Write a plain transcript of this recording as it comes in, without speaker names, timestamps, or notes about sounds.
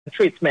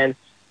treatment.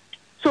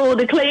 So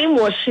the claim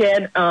was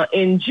shared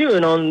in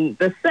June on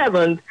the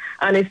 7th,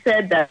 and it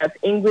said that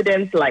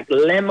ingredients like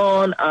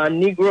lemon,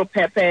 negro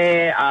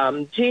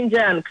pepper, ginger,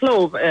 and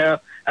clove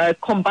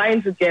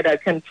combined together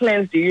can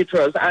cleanse the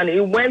uterus. And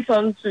it went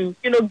on to,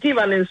 give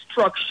an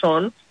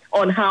instruction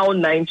on how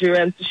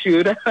Nigerians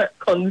should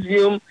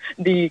consume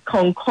the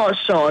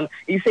concoction.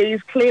 He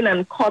says clean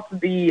and cut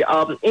the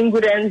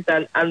ingredients,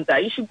 and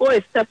that you should go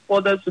a step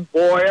further to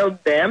boil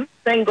them.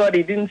 Thank God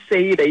he didn't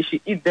say that you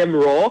should eat them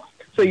raw.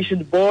 So you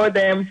should boil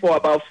them for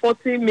about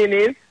 40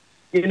 minutes,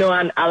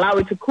 and allow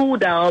it to cool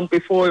down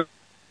before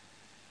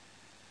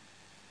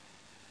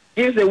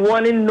gives a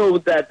warning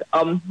note that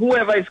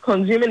whoever is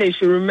consuming it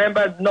should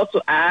remember not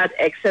to add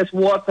excess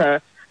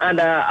water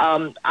and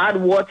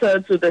add water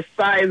to the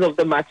size of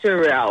the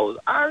material.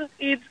 And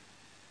it's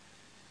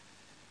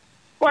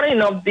funny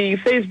enough, the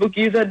Facebook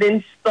user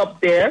didn't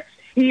stop there.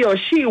 He or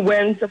she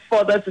went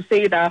further to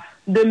say that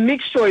the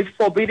mixture is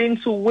forbidden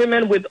to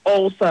women with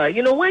ulcer.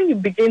 When you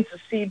begin to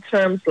see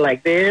terms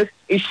like this,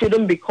 it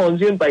shouldn't be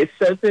consumed by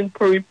certain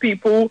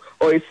people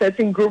or a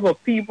certain group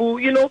of people.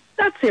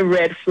 That's a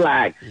red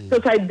flag.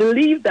 Because I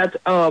believe that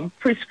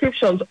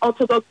prescriptions,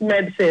 orthodox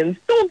medicines,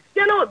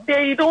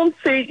 they don't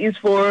say it's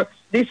for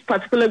this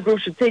particular group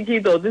should take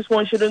it or this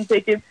one shouldn't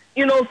take it.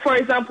 For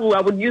example,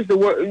 I would use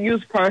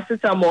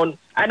paracetamol.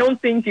 I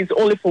don't think it's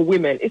only for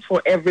women. It's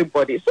for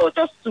everybody. So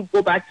just to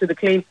go back to the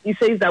claim, he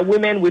says that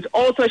women with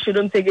ulcer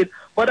shouldn't take it,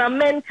 but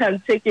men can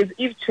take it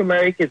if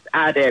turmeric is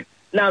added.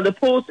 Now, the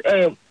post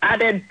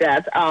added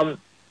that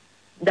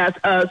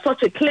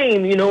such a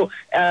claim,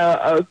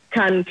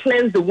 can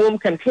cleanse the womb,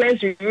 can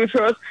cleanse your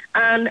uterus,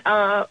 and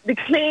the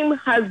claim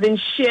has been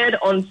shared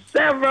on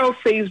several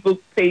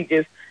Facebook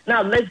pages.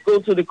 Now, let's go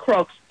to the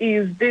crux.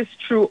 Is this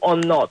true or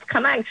not?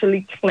 Can I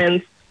actually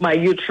cleanse my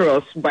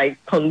uterus by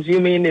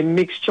consuming a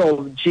mixture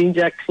of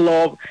ginger,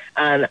 clove,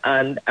 and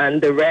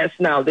the rest?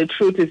 Now, the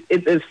truth is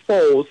it is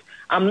false.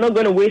 I'm not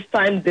going to waste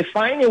time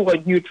defining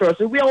what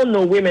uterus is. We all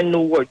know women know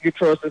what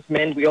uterus is,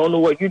 men. We all know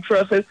what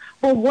uterus is.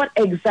 But what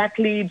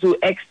exactly do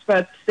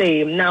experts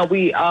say? Now,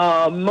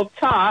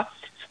 Mukhtar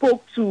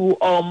spoke to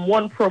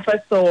one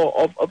professor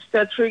of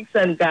obstetrics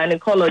and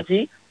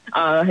gynecology,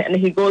 and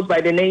he goes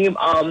by the name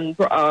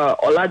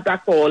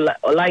Oladapo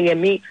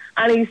Olayemi,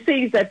 and he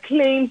says that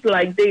claims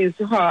like this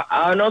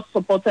are not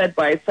supported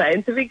by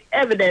scientific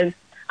evidence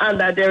and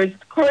that there is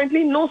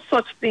currently no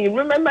such thing.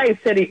 Remember I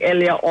said it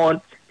earlier on,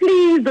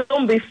 please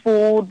don't be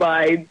fooled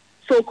by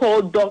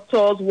so-called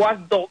doctors,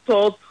 whack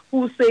doctors,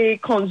 who say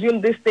consume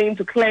this thing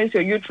to cleanse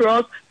your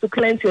uterus, to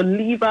cleanse your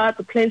liver,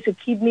 to cleanse your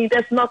kidney.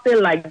 There's nothing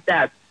like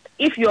that.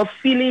 If you're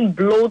feeling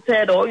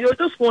bloated or you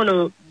just want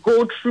to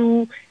go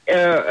through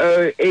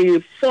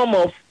a form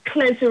of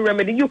cleansing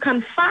remedy, you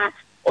can fast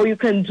or you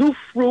can do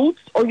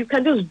fruits or you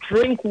can just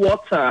drink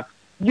water.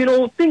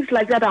 Things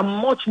like that are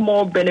much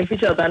more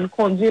beneficial than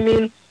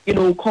consuming,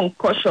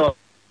 concoction.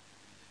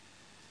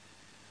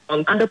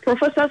 And the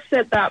professor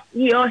said that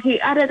he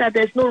added that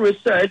there's no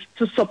research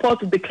to support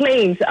the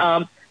claims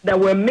that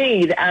were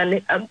made.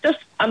 And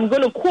I'm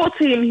going to quote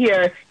him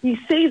here. He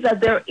says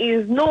that there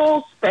is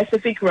no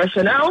specific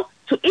rationale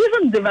to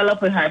even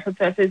develop a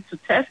hypothesis to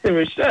test the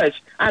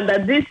research, and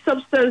that these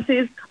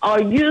substances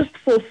are used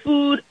for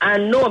food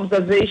and no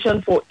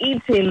observation for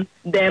eating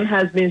them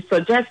has been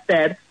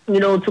suggested,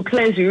 to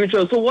cleanse your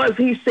uterus. So what is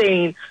he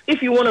saying?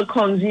 If you want to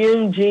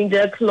consume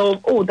ginger, clove,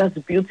 oh, that's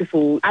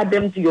beautiful. Add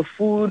them to your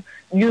food,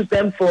 use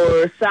them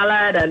for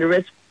salad and the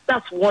rest.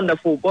 That's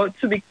wonderful. But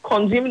to be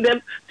consuming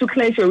them to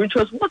cleanse your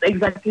uterus, what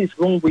exactly is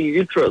wrong with your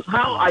uterus?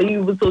 How are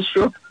you even so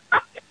sure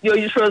your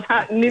uterus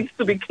needs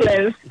to be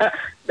cleansed?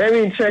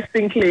 Very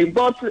interesting claim.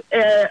 But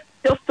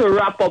just to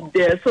wrap up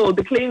there, so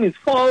the claim is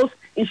false.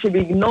 It should be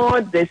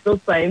ignored. There's no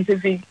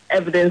scientific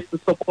evidence to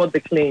support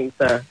the claim,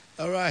 sir.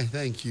 All right,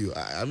 thank you.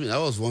 I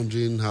was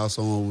wondering how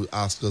someone would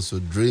ask us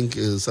to drink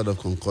a sort of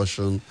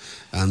concoction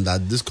and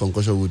that this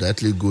concoction would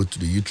actually go to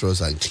the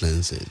uterus and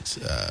cleanse it.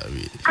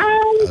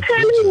 I'm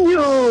telling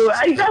you,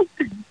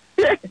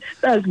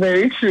 that's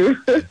very true.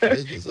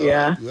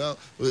 Yeah. Well,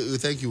 we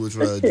thank you,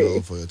 Utra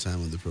Joel, for your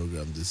time on the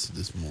program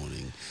this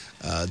morning.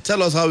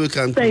 Tell us how we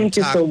can contact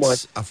you so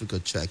much. Africa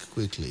Check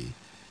quickly.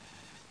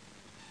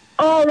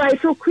 All right,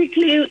 so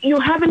quickly, you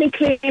have any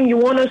claim you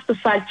want us to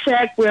fact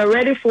check? We are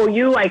ready for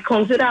you. I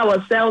consider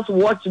ourselves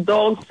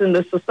watchdogs in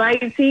the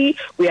society.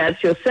 We are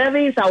at your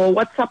service. Our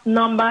WhatsApp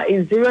number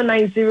is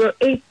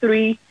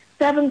 09083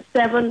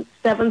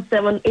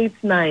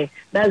 777789.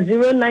 That's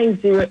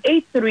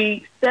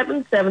 09083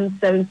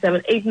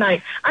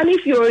 777789. And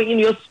if you're in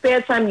your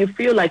spare time, you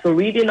feel like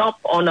reading up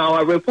on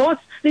our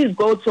reports, please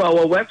go to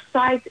our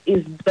website.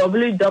 It's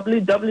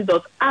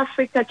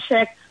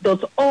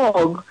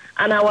www.africacheck.org.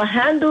 And our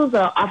handles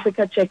are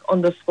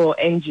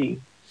AfricaCheck_NG.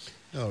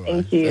 All right.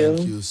 Thank you.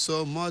 Thank you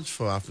so much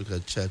for Africa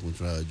Check,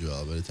 Mutra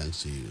Joel. Very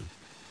thanks to you.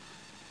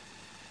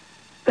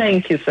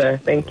 Thank you, sir.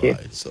 Thank you.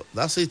 Right, so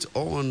that's it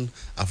on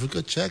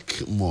Africa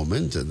Check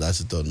Moment, and that's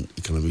it on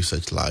Economic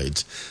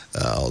Searchlight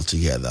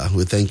altogether.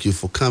 We thank you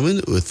for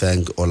coming. We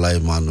thank Ola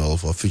Emmanuel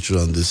for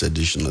featuring on this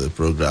edition of the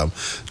program.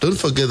 Don't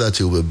forget that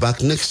you'll be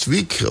back next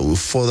week. We'll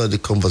further the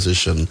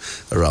conversation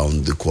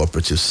around the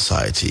cooperative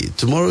society.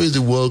 Tomorrow is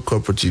the World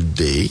Cooperative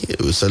Day.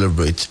 We'll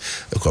celebrate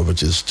the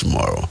cooperatives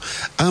tomorrow.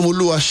 I'm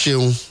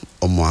Oluwaseun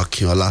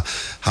Omoakinola.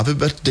 Happy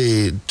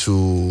birthday to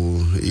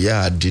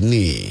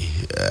Dini.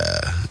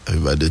 Happy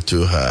birthday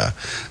to her,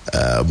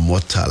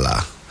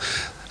 Motala.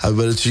 Happy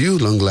birthday to you,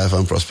 long life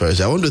and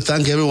prosperity. I want to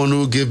thank everyone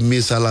who gave me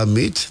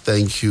salamit.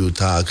 Thank you,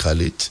 Taha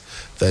Khalid.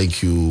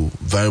 Thank you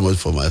very much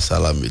for my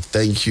salamit.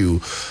 Thank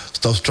you,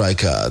 Stop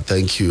Striker.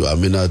 Thank you,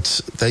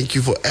 Aminat. Thank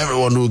you for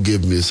everyone who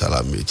gave me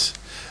salamit.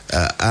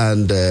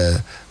 And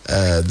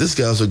this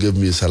guy also gave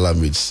me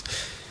salamit.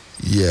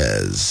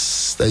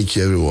 Yes, thank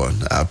you, everyone.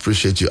 I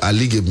appreciate you.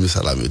 Ali gave me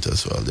salamit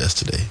as well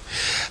yesterday.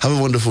 Have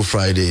a wonderful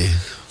Friday.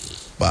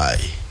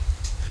 Bye.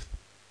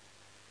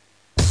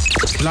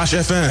 Splash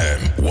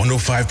FM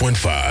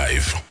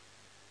 105.5.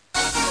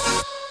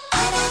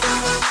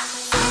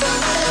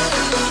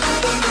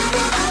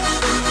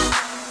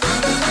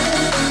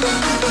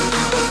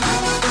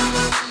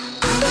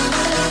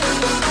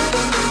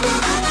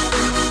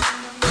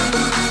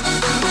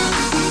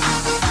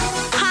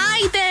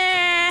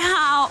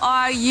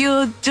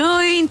 You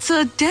doing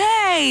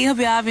today? Hope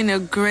you're having a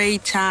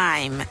great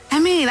time. I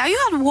mean, are you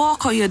at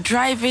work or you're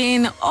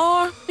driving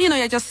or,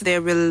 you're just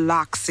there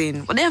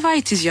relaxing? Whatever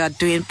it is you're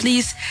doing,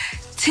 please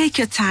take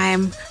your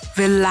time,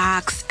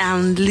 relax,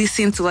 and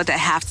listen to what I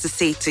have to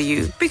say to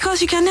you.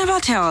 Because you can never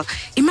tell.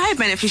 It might be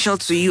beneficial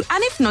to you,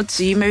 and if not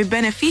to you, it may be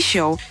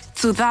beneficial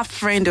to that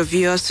friend of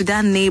yours, to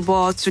that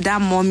neighbor, to that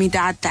mommy,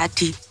 that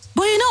daddy.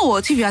 But you know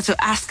what? If you had to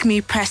ask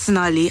me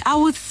personally, I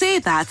would say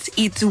that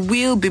it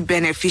will be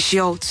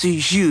beneficial to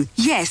you.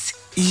 Yes,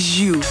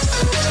 you.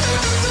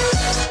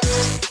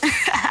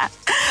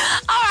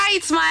 All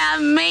right, my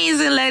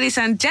amazing ladies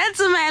and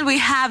gentlemen, we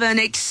have an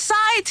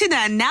exciting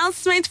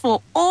announcement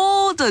for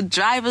all the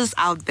drivers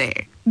out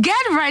there.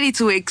 Get ready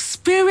to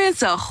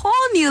experience a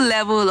whole new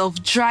level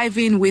of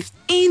driving with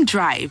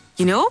InDrive.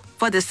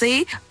 What they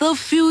say, the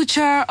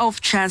future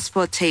of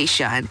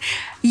transportation.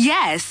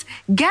 Yes,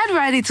 get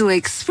ready to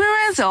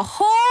experience a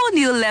whole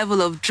new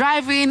level of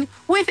driving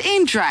with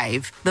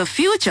InDrive, the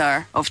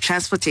future of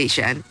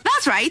transportation.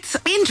 That's right,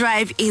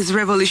 InDrive is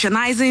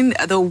revolutionizing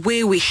the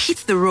way we hit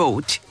the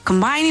road,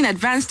 combining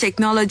advanced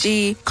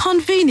technology,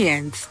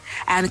 convenience,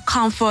 and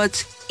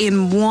comfort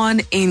in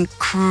one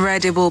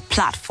incredible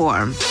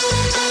platform.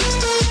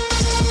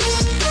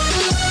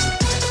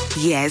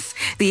 Yes,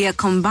 they are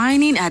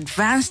combining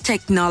advanced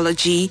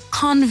technology,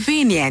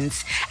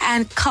 convenience,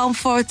 and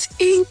comfort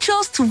in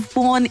just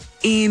one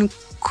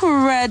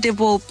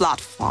incredible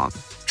platform.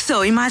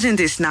 So imagine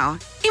this now.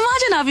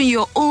 Imagine having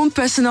your own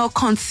personal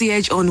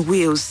concierge on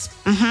wheels.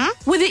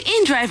 With the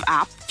InDrive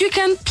app, you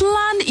can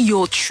plan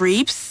your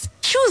trips,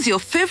 choose your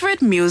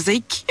favorite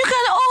music. You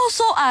can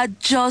also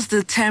adjust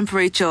the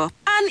temperature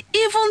and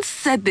even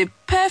set the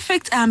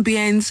perfect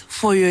ambience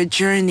for your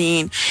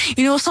journey.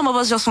 Some of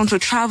us just want to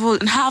travel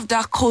and have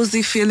that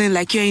cozy feeling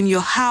like you're in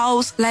your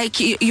house, like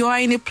you are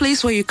in a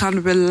place where you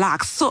can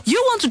relax. So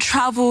you want to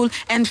travel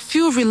and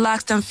feel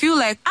relaxed and feel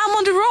like I'm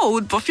on the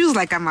road, but feels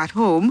like I'm at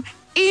home.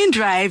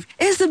 InDrive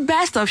is the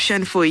best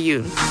option for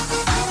you.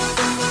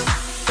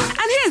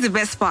 Here's the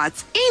best part.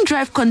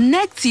 InDrive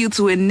connects you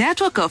to a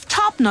network of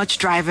top-notch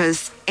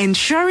drivers,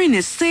 ensuring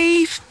a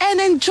safe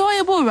and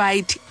enjoyable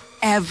ride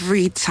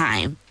every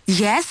time.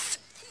 Yes,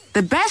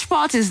 the best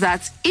part is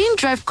that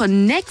InDrive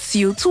connects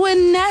you to a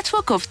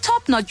network of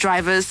top-notch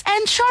drivers,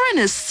 ensuring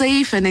a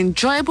safe and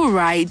enjoyable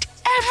ride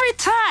every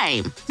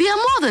time. They are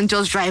more than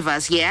just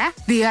drivers, yeah?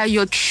 They are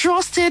your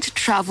trusted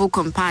travel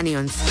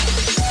companions.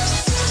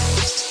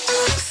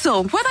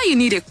 So, whether you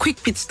need a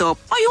quick pit stop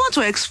or you want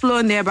to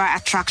explore nearby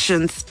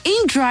attractions,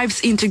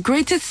 InDrive's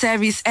integrated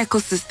service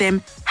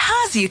ecosystem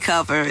has you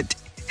covered.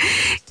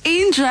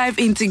 InDrive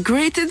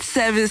integrated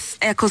service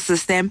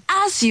ecosystem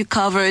has you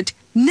covered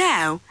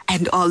now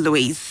and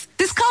always.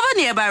 Discover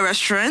nearby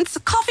restaurants,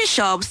 coffee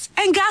shops,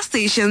 and gas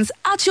stations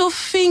at your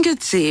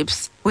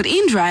fingertips. With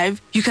InDrive,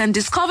 you can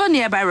discover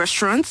nearby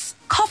restaurants,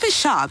 coffee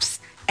shops,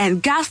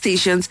 and gas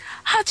stations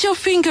at your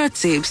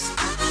fingertips.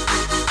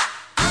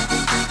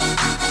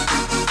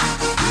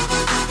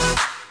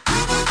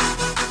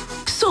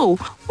 So,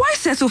 why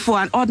settle for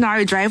an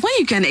ordinary drive when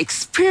you can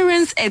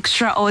experience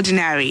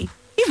extraordinary?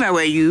 If I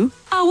were you,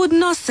 I would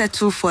not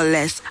settle for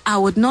less. I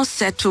would not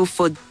settle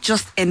for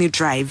just any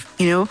drive.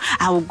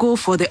 I would go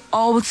for the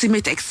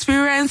ultimate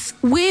experience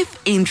with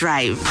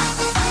InDrive.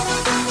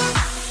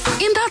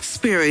 In that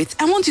spirit,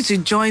 I want you to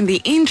join the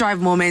InDrive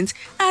moment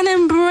and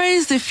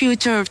embrace the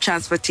future of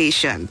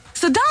transportation.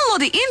 So download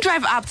the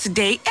InDrive app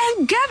today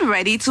and get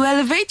ready to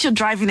elevate your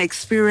driving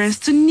experience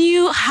to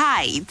new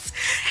heights.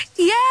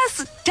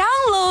 Yes,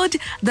 download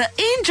the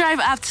InDrive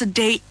app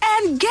today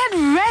and get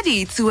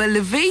ready to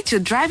elevate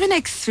your driving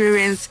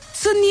experience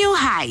to new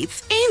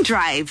heights.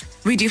 InDrive,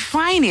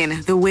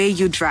 redefining the way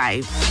you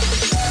drive.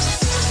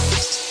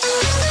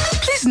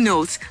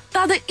 note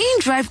that the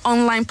InDrive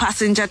online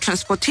passenger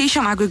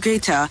transportation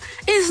aggregator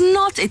is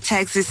not a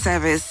taxi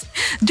service.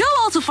 Do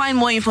well to find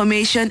more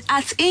information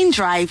at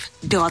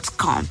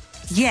indrive.com.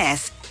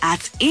 Yes,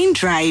 at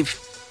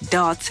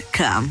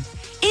indrive.com.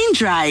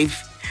 InDrive,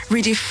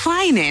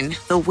 redefining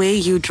the way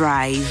you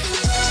drive.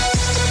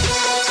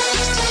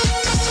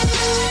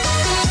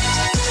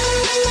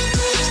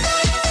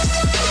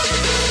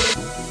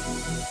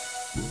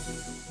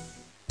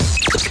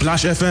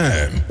 Splash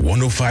FM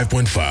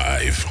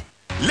 105.5.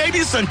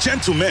 Ladies and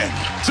gentlemen,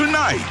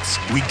 tonight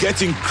we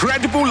get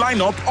incredible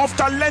lineup of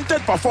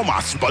talented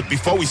performers. But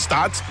before we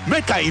start,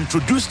 make I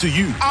introduce to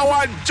you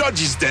our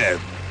judges them.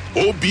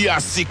 Obi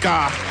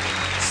Asika,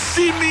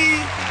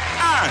 Simi,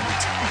 and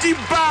the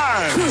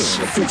band.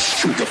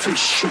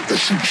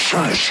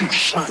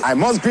 I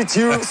must greet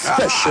you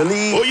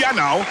specially. Oh yeah,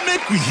 now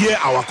make we hear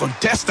our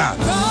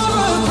contestants.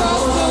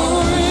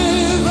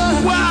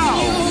 Wow,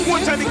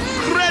 what an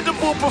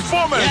incredible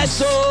performance! Yes,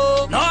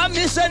 so no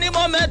miss any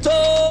moment.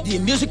 The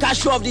musical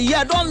show of the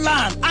year don't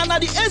land, and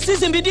at the 8th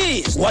season be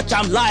this. Watch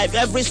them live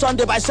every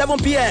Sunday by 7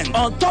 p.m.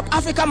 on Top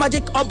Africa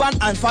Magic Urban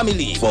and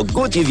Family for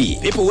Go TV.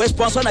 People will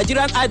sponsor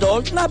Nigerian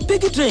Idol, now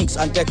Biggie Drinks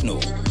and Techno.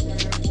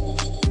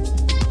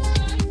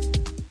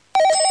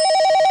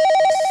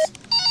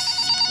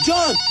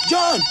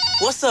 John,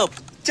 what's up?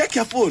 check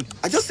your phone.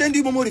 I just send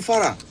you Momo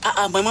referral.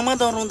 My mama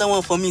don't run that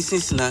one for me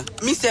since now.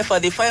 Me say for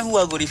the find who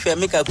I go refer,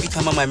 make a quick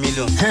hammer my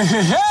million.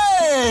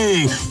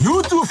 Hey,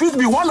 you too fit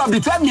be one of the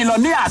 12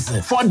 millionaires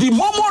for the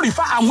Momo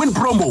Refer and Win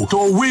promo.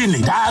 To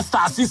win, dial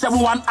star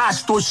 671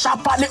 # to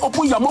sharply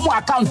open your Momo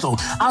account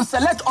and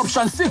select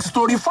option 6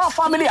 to refer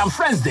family and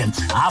friends them.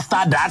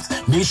 After that,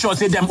 make sure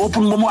say them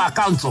open Momo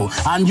account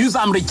and use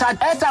them recharge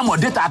airtime or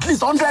data at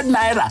least 100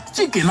 naira.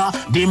 Chicken,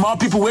 the more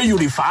people where you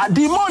refer,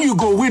 the more you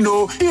go win.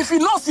 If you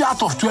not see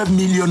out of 12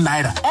 million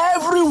naira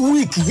every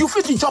week, you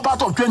fit chop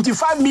out of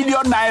 25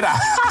 million naira.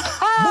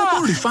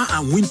 Momo Refer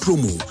and Win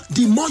promo.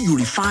 The more you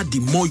refer, the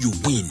more you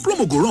win.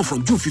 Promo go run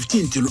from June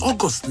 15 till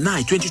August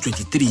 9,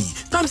 2023.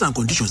 Terms and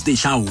conditions they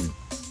shall.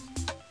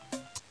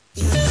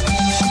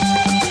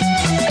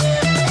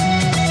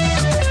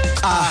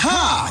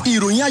 Aha!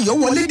 Ìròyìn ayọ̀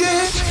wọlé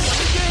dé.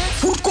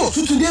 Foodco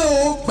tuntun dé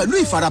o pẹ̀lú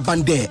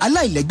ìfarabandẹ̀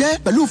aláìlẹ́gbẹ́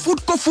pẹ̀lú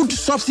Foodco food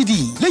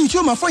subsidy lẹ́yìn tí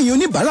ó máa fún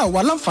oníbàárà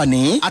wa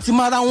láǹfààní àti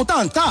máa ra ohun tá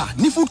à ń tà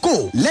ní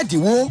Foodco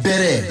lẹ́dínwó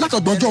bẹ̀rẹ̀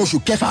látọgbọ̀njọ́ oṣù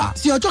kẹfà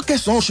sí ọjọ́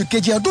kẹsàn-án oṣù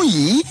keje ọdún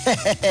yìí.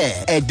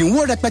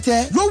 Ẹ̀dínwó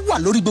rẹpẹtẹ ló wà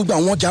lórí gbogbo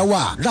àwọn ọjà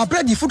wa. Ra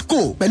búrẹ́dì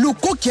Foodco pẹ̀lú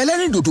kóòkì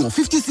ẹlẹ́rìndòdò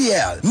 50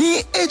 cl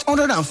ní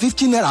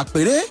 850 naira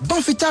péré.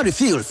 Bonfita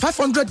refill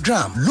 500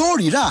 gram ló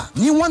rírà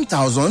ní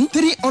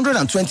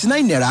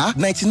 1,329 naira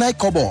 99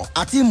 kobo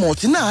àti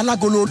Maltina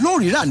alágolo ló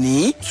rírà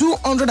ní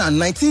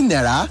 219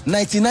 naira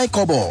 99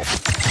 kobo.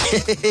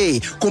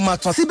 Kò mà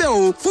tán síbẹ̀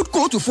o,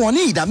 Foodco tún fún ọ ní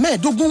ìdá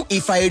 15%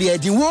 ìfà èrè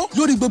ẹ̀dínwó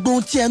lórí gbogbo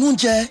ohun tí ẹnu ń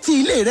jẹ tí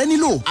ilé rẹ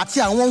nílò àti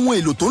àwọn ohun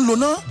èlò tó ń lò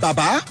náà.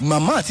 Bàbá,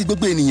 màmá àti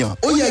gbogbo ènìyàn,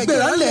 ó yẹ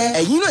ẹgbẹ́ra ńlẹ̀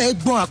ẹ̀yin náà ẹ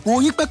gbọ́n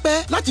àpò yín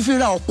pẹ́pẹ́ láti fi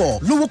ra ọ̀pọ̀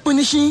lówó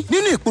píníṣín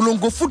nínú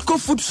ìpolongo Foodco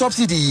food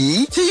subsidy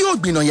yìí tí yóò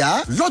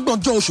gbìnàyà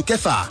lọ́gbọ̀njọ́ oṣù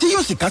kẹfà tí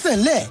yóò sì kásẹ̀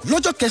ńlẹ̀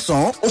lọ́jọ́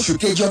kẹsàn-án oṣù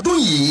keje ọdún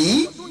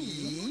yìí.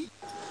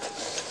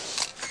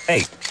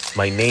 Hey,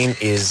 my name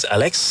is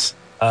Alex.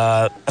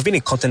 I've been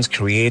a content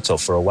creator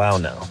for a while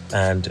now,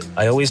 and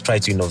I always try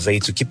to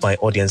innovate to keep my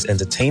audience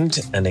entertained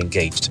and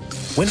engaged.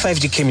 When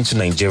 5G came into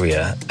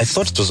Nigeria, I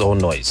thought it was all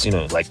noise,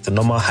 like the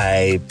normal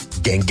hype,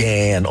 gang,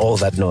 and all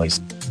that noise.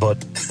 But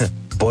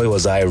boy,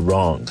 was I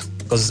wrong.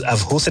 Because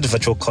I've hosted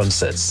virtual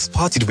concerts,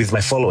 partied with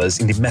my followers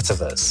in the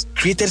metaverse,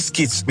 created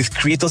skits with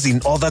creators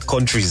in other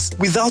countries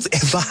without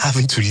ever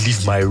having to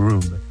leave my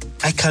room.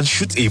 I can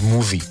shoot a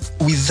movie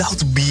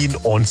without being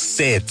on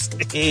set.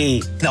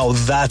 Hey, now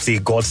that's a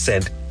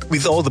godsend.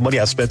 With all the money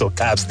I've spent on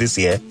cabs this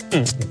year.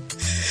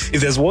 If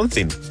there's one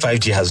thing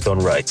 5G has done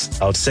right,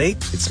 I would say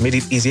it's made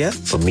it easier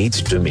for me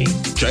to do me.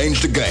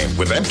 Change the game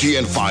with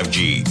MTN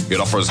 5G. It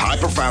offers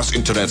hyper-fast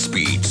internet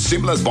speed,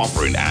 seamless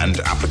buffering,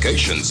 and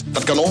applications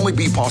that can only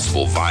be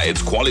possible via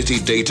its quality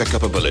data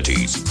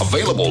capabilities.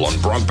 Available on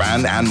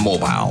broadband and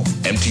mobile.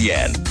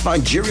 MTN,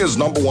 Nigeria's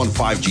 #1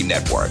 5G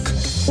network.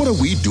 What are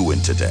we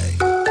doing today?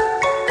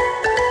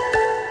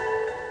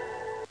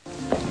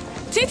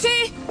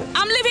 Titi,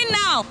 I'm leaving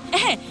now.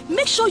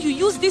 Make sure you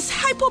use this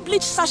hypo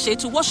bleach sachet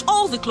to wash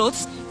all the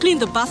clothes, clean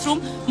the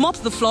bathroom, mop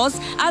the floors,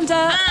 and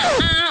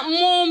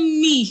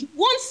Mommy,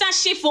 one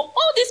sachet for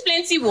all this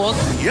plenty work?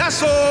 Yes,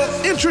 sir.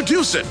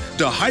 Introducing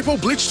the Hypo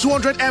Bleach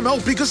 200 ml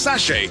bigger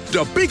sachet.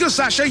 The bigger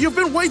sachet you've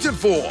been waiting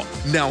for.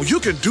 Now you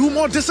can do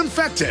more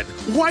disinfecting,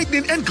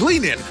 whitening, and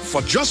cleaning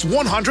for just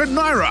 100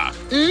 naira.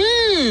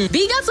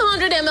 Bigger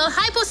 200 ml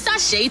hypo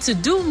sachet to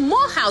do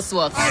more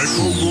housework.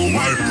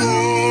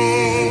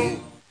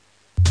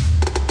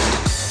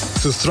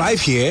 To thrive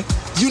here,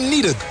 you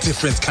need a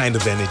different kind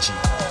of energy.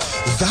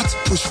 That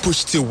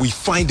push till we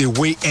find a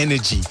way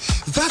energy.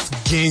 That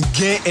gang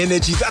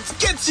energy that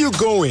gets you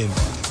going.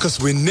 Cause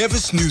we're never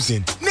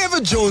snoozing,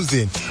 never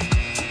jonesing.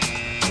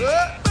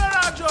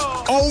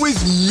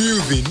 Always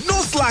moving,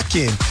 no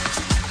slacking.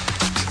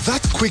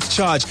 That quick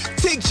charge,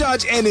 take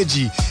charge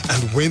energy.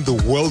 And when the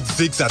world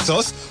zigs at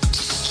us,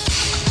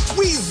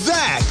 we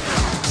zack.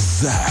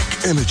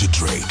 Zack Energy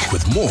Drink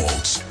with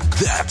malts.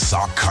 That's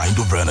our kind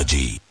of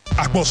energy.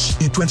 Boss,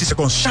 in 20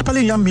 seconds,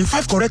 sharply yam me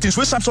 5 correct things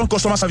where Samsung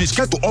customer service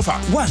get to offer.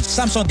 1.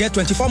 Samsung get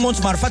 24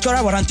 months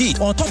manufacturer warranty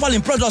on top all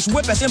in products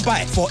wey person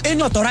buy for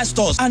any authorized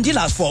stores and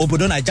dealers for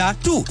Obodo Naija.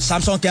 2.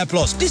 Samsung Care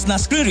Plus. This na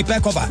screen repair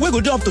cover wey go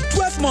do up to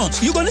 12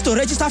 months. You go need to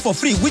register for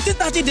free within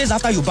 30 days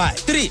after you buy.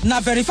 3. Na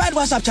verified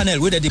WhatsApp channel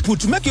wey they put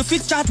to make you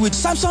fit chat with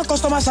Samsung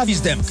customer service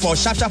them for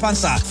sharp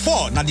answer.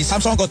 4. Na the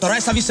Samsung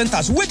authorized service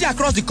centers wey dey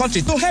across the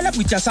country to help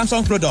with your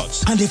Samsung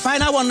products. And the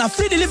final one na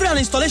free delivery and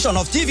installation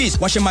of TVs,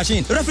 washing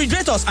machine,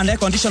 refrigerators and air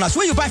conditioners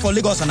where you buy for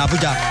Lagos and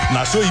Abuja.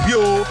 Now so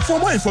ibio. For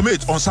more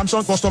information on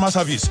Samsung customer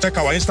service, check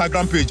our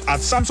Instagram page at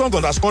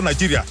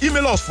Samsung_Nigeria.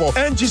 Email us for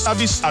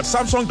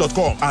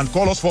ngservice@samsung.com and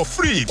call us for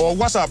free or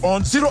WhatsApp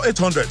on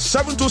 0800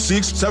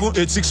 726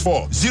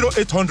 7864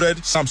 0800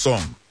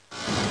 Samsung.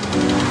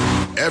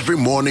 Every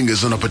morning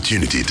is an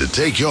opportunity to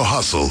take your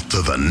hustle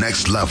to the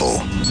next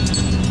level.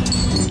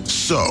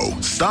 So,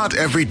 start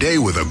every day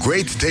with a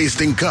great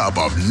tasting cup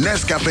of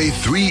Nescafe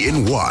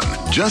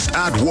 3-in-1. Just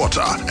add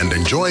water and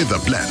enjoy the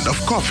blend of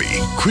coffee,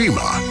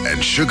 creamer,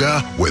 and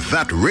sugar with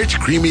that rich,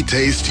 creamy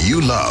taste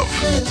you love.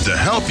 To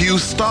help you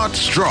start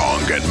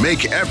strong and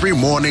make every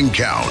morning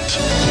count.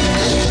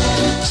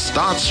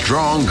 Start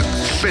strong,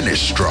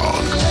 finish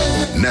strong.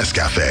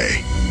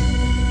 Nescafe.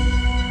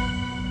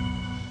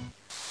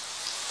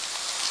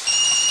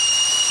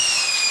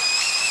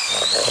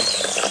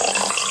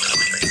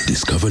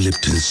 Discover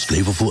Lipton's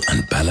flavorful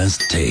and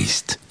balanced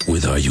taste.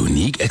 With our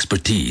unique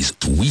expertise,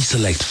 we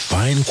select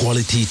fine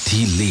quality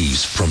tea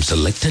leaves from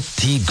selected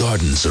tea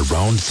gardens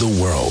around the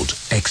world.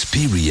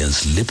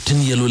 Experience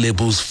Lipton Yellow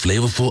Label's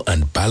flavorful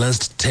and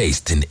balanced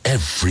taste in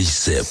every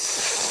sip.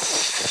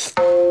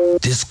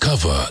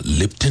 Discover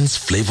Lipton's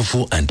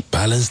flavorful and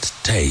balanced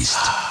taste.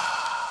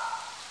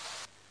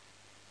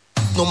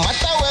 No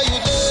matter where you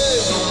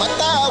live, no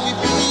matter how we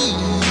be,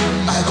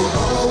 I go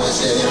always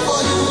there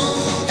for you.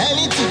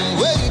 Anything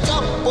where you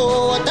chop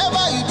or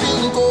whatever you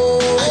drink,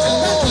 I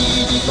cannot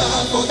give it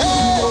back for you.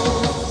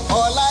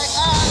 All I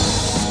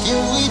ask in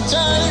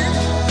return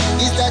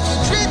is that you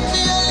treat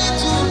me a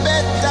little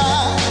better.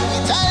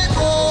 It's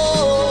hypo.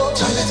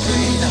 Toilet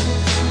cleaner.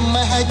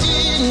 My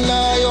hygiene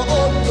now your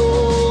own.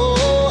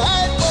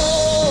 Hypo.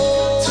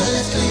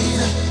 Toilet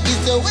cleaner.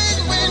 It's a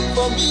win-win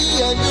for me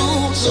and you.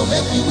 So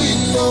make me win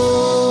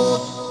more.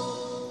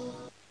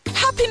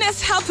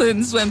 Happiness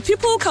happens when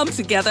people come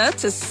together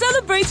to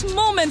celebrate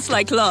moments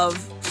like love.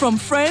 From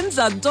friends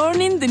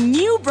adorning the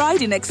new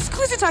bride in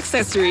exquisite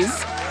accessories,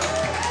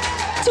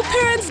 to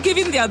parents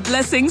giving their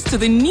blessings to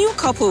the new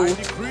couple.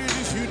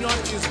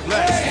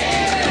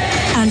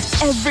 And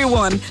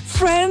everyone,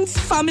 friends,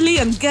 family,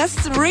 and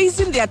guests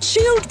raising their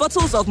chilled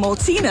bottles of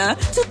Maltina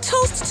to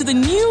toast to the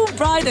new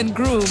bride and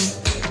groom.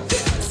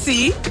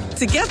 See,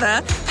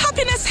 together,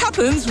 happiness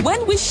happens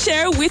when we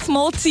share with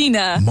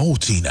Maltina.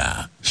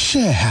 Maltina.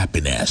 Share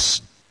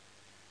happiness.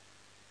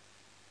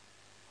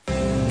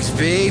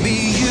 Baby,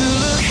 you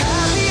look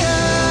happier,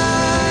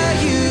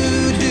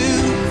 you do.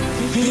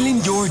 Filling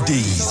your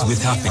days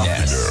with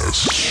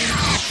happiness.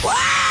 Wow,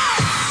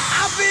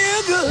 I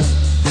feel good.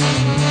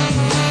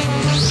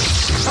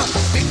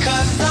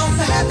 Because I'm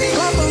happy.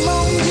 Come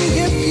along if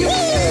you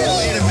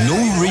feel. No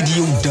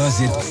radio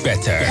does it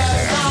better.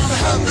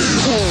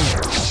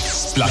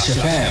 Splash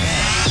FM.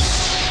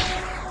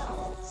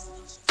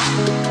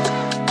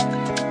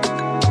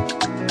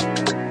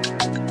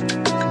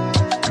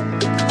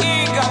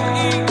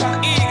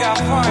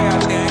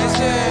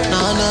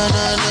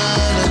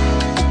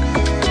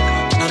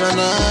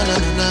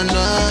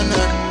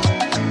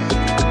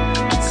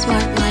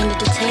 Smart Mind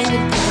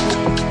Entertainment.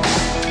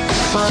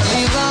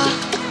 Vanilla,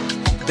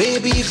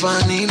 baby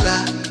vanilla,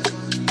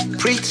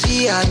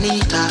 pretty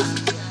Anita,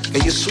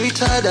 and you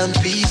sweeter than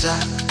pizza.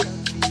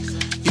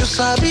 You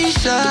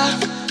sabisha,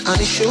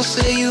 and it show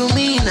say you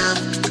mean am.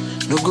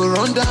 No go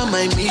run down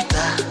my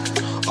meter.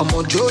 I'm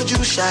a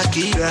Joju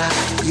Shakira,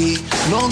 yeah. No